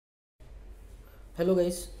Hello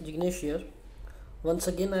guys, Jignesh here. Once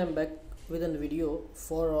again I am back with a video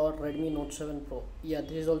for our Redmi Note 7 Pro. Yeah,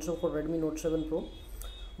 this is also for Redmi Note 7 Pro,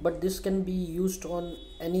 but this can be used on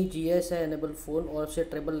any GSI enabled phone or say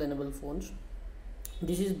treble enabled phones.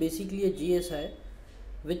 This is basically a GSI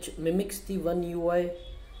which mimics the OneUI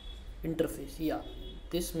interface. Yeah,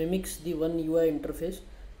 this mimics the OneUI interface.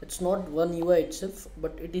 It's not OneUI itself,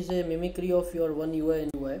 but it is a mimicry of your OneUI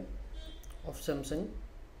and UI of Samsung.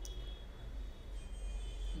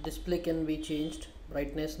 Display can be changed,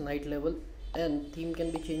 brightness, night level, and theme can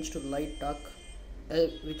be changed to light, dark,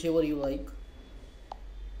 whichever you like.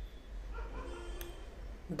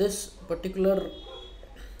 This particular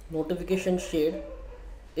notification shade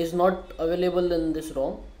is not available in this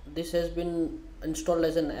ROM. This has been installed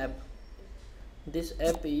as an app. This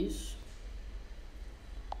app is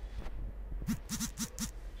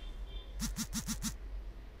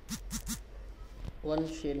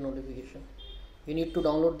one shade notification. You need to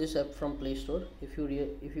download this app from Play Store if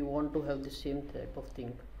you want to have the same type of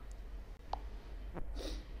thing.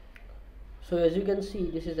 So as you can see,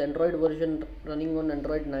 this is Android version running on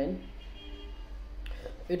Android 9.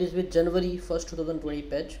 It is with January 1st 2020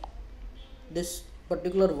 patch. This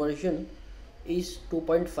particular version is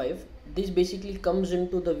 2.5. This basically comes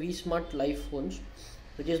into the Vsmart Live phones,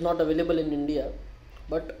 which is not available in India,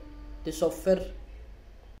 but the software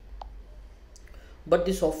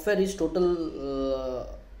is total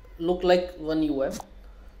look like OneUI.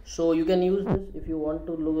 So you can use this if you want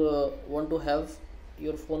to have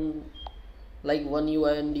your phone like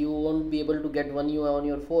OneUI and you won't be able to get OneUI on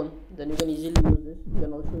your phone. Then you can easily use this. You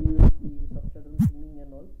can also use the subtitle streaming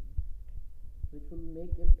and all, which will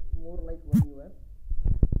make it more like OneUI,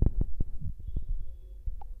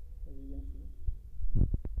 as you can see.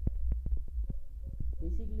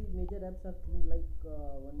 Basically major apps are themed like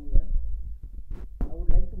OneUI. I would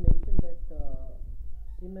like to mention that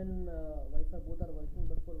SIM and Wi-Fi both are working,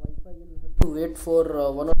 but for Wi-Fi you'll have to wait for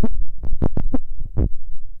 1 or